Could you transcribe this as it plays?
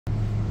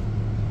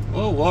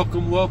Well,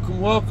 welcome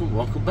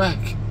back.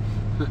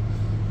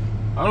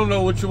 I don't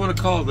know what you want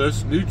to call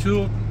this. New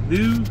Tool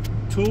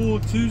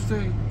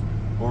Tuesday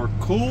or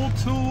Cool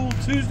Tool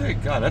Tuesday.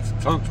 God, that's a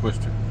tongue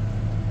twister.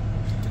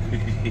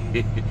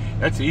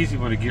 That's an easy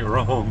one to get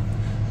wrong.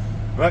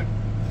 But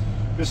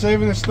been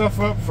saving this stuff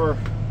up for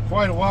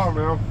quite a while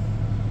now.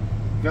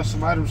 Got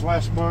some items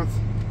last month.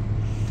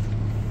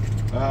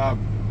 Might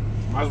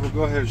as well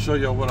go ahead and show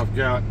y'all what I've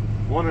got.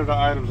 One of the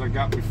items I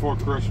got before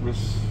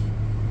Christmas,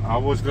 I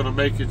was going to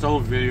make its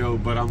own video,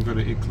 but I'm going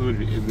to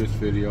include it in this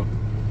video.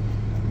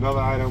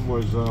 Another item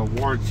was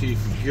warranty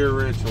for gear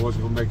wrench. I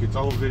wasn't going to make its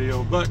own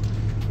video, but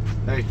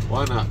hey,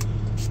 why not?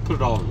 Just put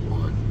it all in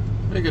one.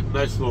 Make it a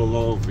nice little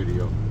long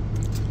video.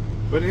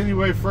 But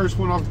anyway, first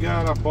one I've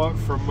got I bought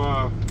from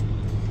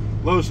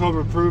Lowe's Home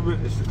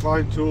Improvement. It's the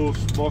Klein Tools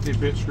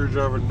multi-bit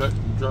screwdriver nut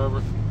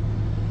driver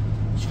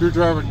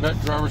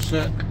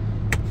set.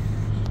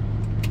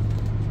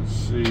 Let's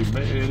see,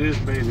 it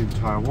is made in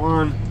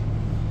Taiwan.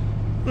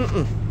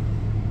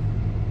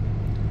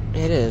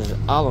 It is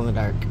all in the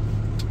dark.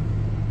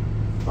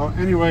 Well,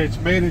 anyway, it's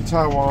made in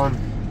Taiwan.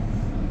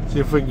 See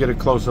if we can get a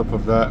close-up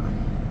of that.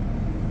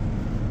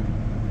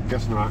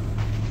 Guess not.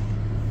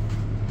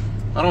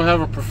 I don't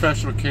have a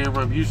professional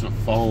camera. I'm using a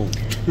phone.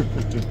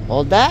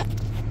 Hold that.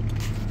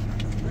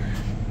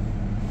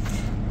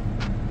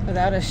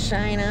 Without a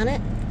shine on it.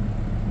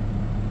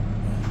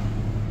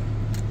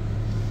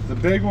 The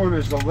big one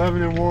is the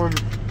 11-in-1.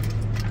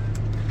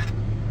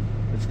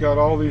 It's got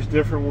all these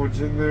different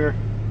ones in there.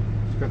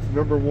 It's got the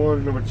number 1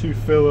 and number 2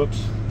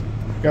 Phillips.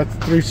 Got the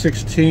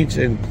 3/16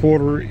 and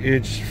 1/4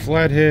 inch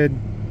flathead.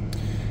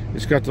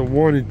 It's got the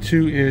 1 and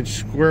 2 inch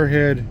square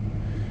head.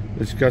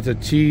 It's got the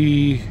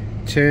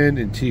T10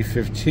 and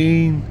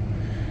T15.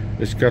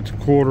 It's got the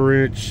 1/4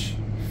 inch,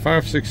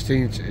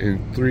 5/16 and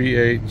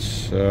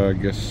 3/8 I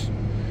guess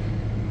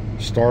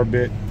star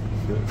bit,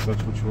 if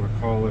that's what you want to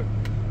call it.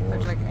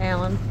 Looks like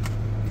Allen.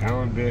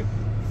 Allen bit.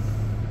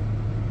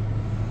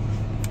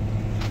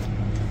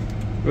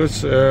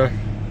 This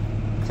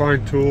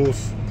Klein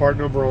Tools, part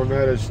number on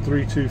that is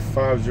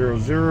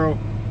 32500.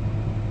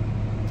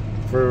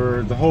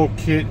 For the whole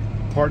kit,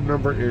 part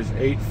number is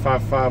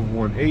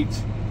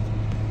 85518.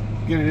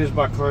 Again, it is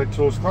by Klein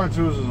Tools. Klein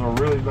Tools is a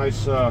really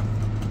nice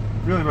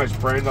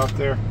brand out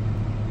there.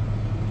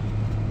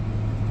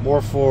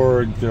 More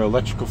for the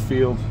electrical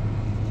field.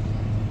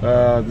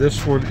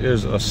 This one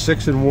is a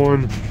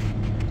 6-in-1.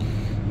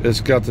 It's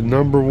got the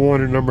number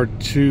 1 and number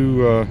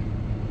 2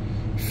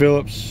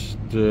 Phillips,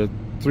 the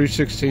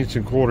 3/16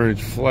 and 1/4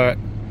 inch flat,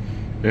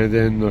 and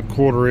then the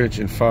 1/4 inch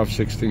and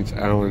 5/16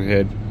 Allen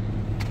head.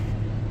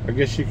 I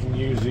guess you can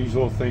use these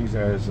little things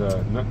as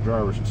nut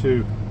drivers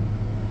too.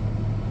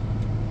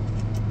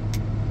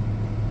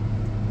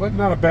 But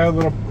not a bad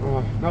little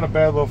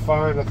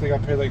find. I think I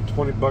paid like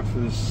 20 bucks for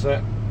this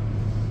set.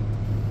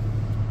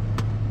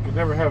 You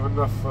never have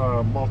enough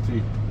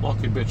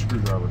multi-bit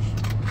screwdrivers.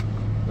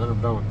 Then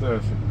I'm done with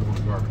this and go in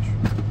the garbage.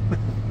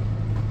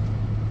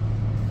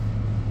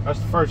 That's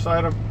the first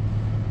item.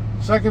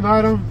 Second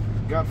item,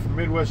 got from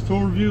Midwest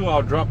Tool Review.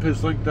 I'll drop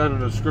his link down in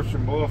the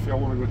description below if y'all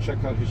want to go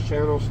check out his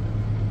channels.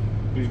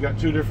 He's got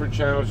 2 different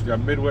channels. He's got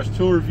Midwest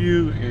Tool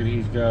Review and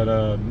he's got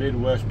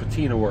Midwest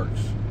Patina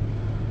Works.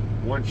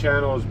 One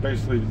channel is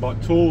basically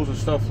about tools and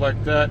stuff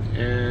like that,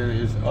 and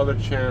his other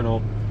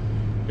channel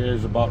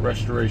is about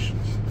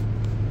restorations.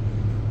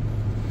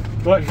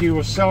 But he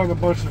was selling a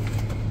bunch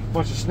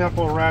of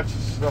snap-on ratchets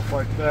and stuff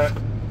like that.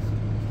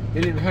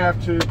 He didn't have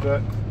to,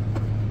 but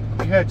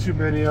he had too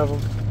many of them,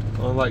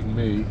 unlike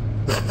me.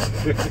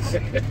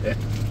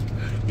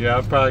 Yeah,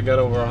 I've probably got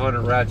over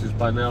 100 ratchets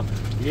by now.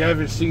 If you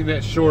haven't seen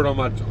that short on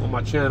my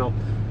channel,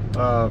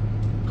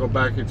 go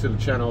back into the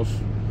channels,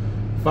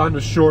 find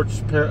the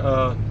shorts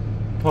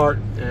part,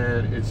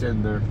 and it's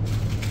in there.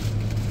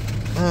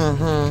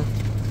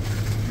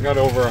 Got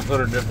over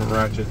 100 different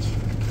ratchets.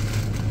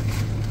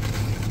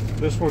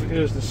 This one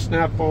is the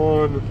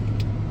snap-on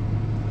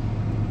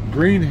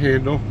green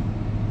handle,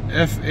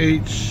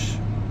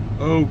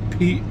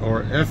 FHOP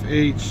or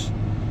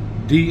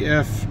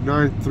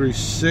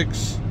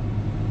FHDF936.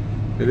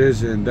 It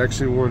is an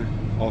indexing one,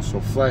 also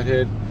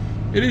flathead.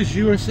 It is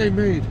USA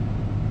made.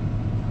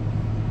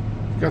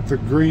 Got the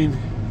green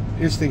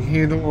instinct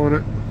handle on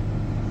it.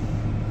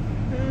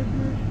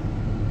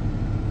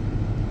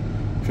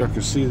 If y'all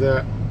can see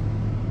that.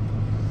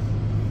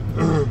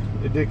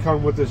 It did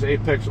come with this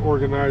Apex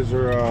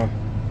organizer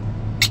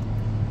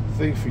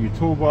thing for your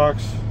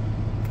toolbox,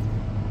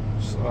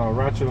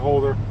 ratchet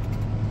holder.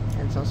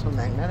 And it's also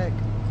magnetic.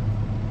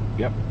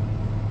 Yep.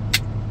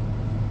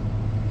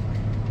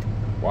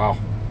 Wow.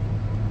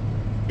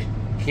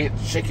 Can't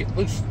shake it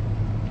loose.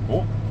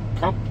 Oh,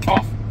 come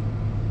off.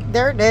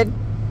 There it did.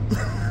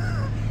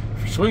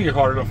 If you swing it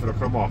hard enough, it'll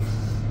come off.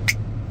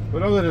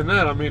 But other than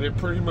that, I mean, it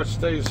pretty much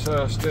stays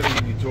steady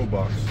in your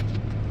toolbox.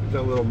 There's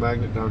that little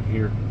magnet down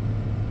here.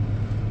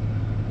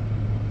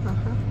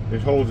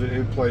 It holds it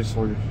in place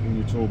in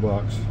your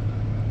toolbox.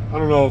 I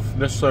don't know if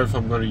necessarily if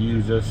I'm going to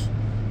use this.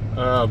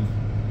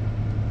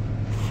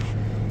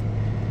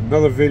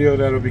 Another video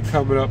that'll be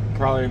coming up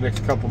probably in the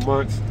next couple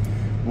months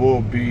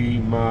will be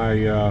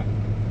my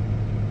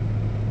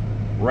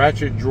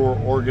ratchet drawer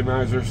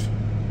organizers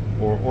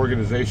or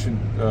organization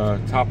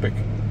topic.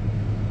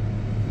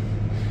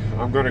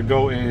 I'm going to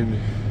go in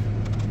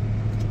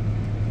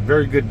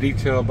very good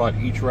detail about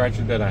each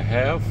ratchet that I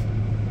have.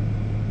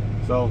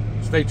 So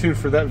stay tuned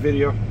for that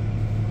video.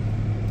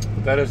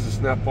 But that is the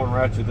Snap-on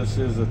ratchet. This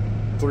is a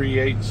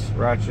 3/8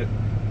 ratchet.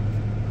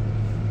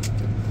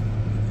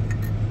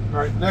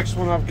 Alright, next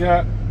one I've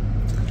got,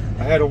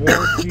 I had a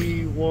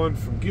warranty one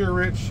from Gear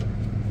Wrench.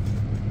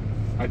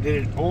 I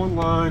did it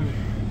online.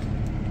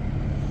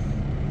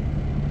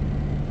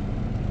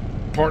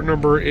 Part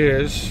number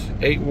is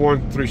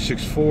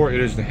 81364. It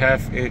is the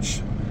 1/2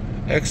 inch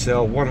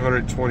XL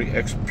 120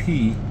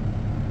 XP.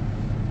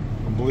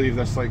 I believe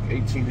that's like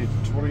 18 to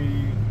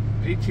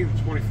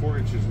 24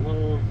 inches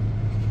long.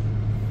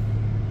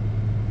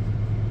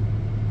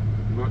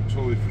 I'm not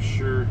totally for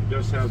sure. It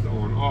does have the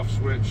on-off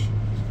switch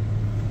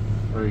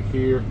right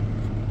here.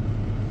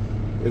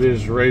 It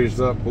is raised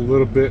up a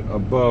little bit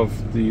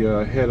above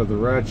the head of the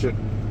ratchet.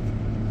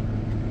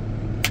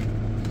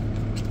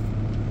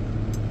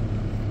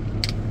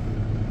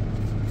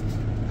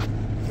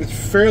 It's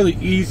fairly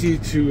easy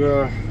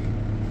to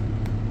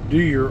do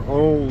your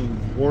own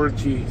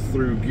warranty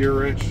through Gear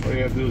Wrench. All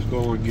you have to do is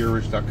go on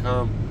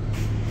gearwrench.com,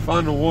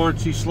 find the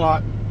warranty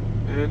slot,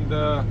 and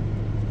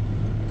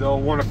they'll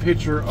want a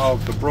picture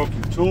of the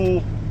broken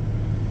tool,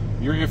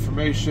 your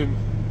information,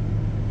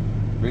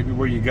 maybe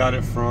where you got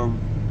it from,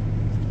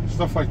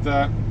 stuff like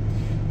that.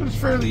 But it's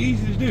fairly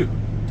easy to do.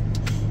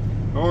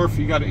 Or if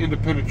you got an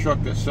independent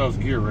truck that sells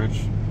Gear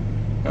Wrench,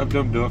 have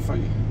them do it for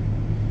you.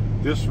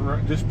 This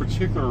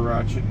particular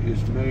ratchet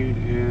is made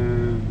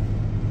in,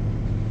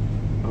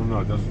 I don't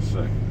know, it doesn't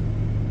say.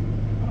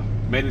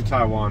 Made in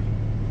Taiwan.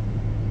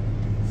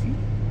 See?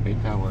 Made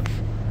in Taiwan.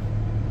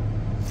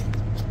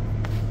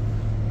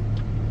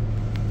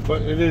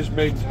 But it is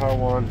made in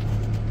Taiwan.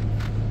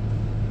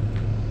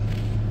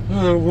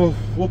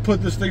 We'll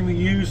put this thing to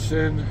use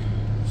and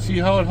see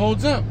how it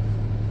holds up.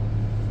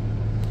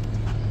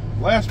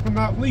 Last but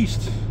not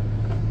least,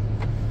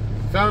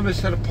 found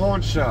this at a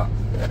pawn shop.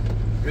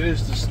 It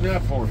is the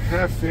Snap-on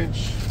 1/2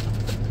 inch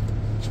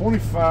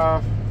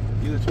 25,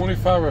 either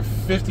 25 or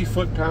 50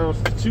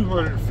 foot-pounds to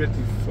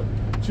 250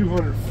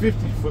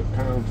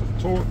 foot-pounds of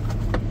torque.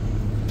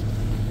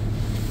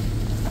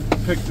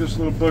 Picked this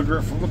little booger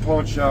up from the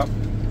pawn shop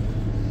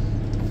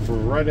for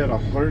right at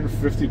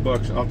 150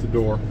 bucks out the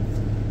door.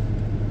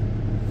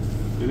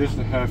 It is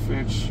the 1/2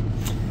 inch.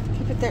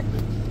 Keep it there.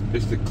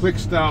 It's the click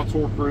style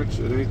torque wrench.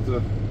 It ain't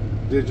the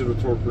digital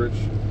torque wrench.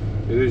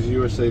 It is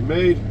USA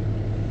made.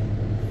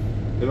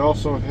 It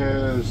also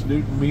has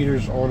Newton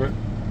meters on it.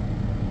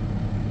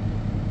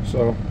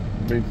 So,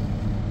 I mean,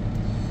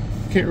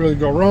 can't really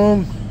go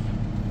wrong.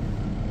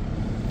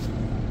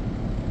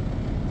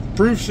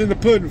 Proof's in the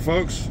pudding,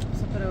 folks.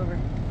 Flip it over.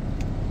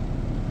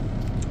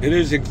 It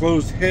is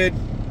enclosed head.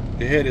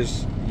 The head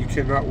is, you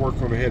cannot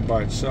work on the head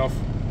by itself.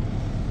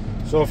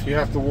 So if you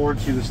have to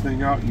warranty this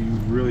thing out, you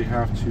really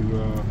have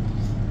to,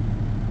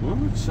 well,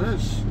 it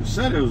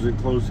said it was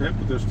enclosed head,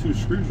 but there's 2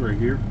 screws right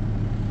here.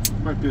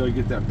 Might be able to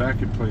get that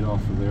backing plate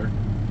off of there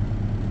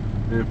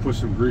and put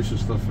some grease and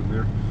stuff in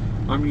there.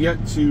 I'm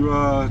yet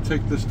to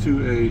take this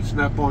to a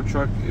Snap-on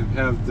truck and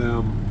have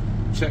them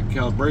check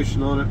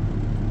calibration on it.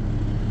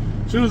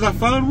 As soon as I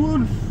find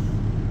one,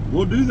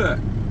 we'll do that.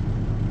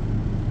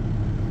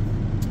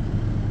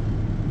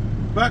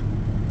 But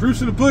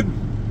proof's in the pudding.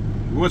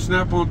 You want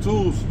Snap-on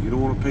tools, you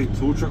don't want to pay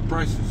tool truck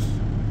prices.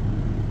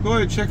 Go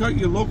ahead and check out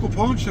your local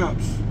pawn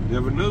shops. You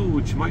never know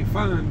what you might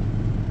find.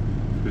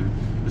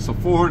 It's a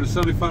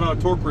 $475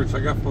 torque wrench I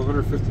got for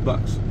 150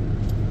 bucks.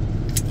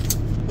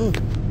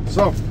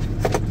 So,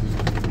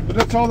 but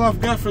that's all I've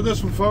got for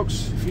this one,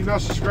 folks. If you're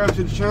not subscribed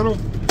to the channel,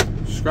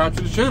 subscribe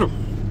to the channel.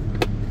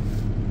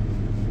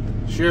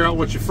 Share out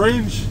with your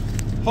friends.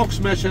 Hulk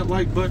smash that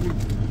like button.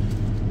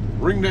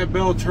 Ring that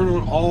bell, turn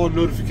on all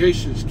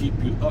notifications, keep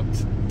you up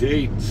to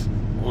date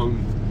on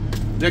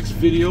next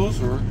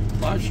videos or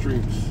live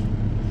streams.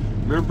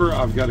 Remember,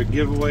 I've got a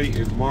giveaway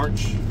in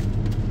March.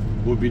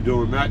 We'll be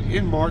doing that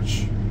in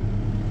March.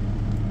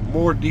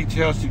 More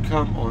details to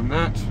come on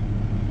that.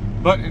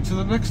 But until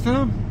the next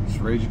time, it's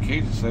Raging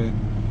Cajun saying,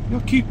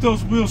 keep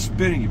those wheels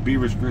spinning, you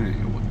beavers grinning,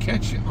 and we'll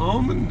catch you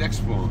on the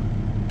next one.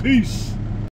 Peace.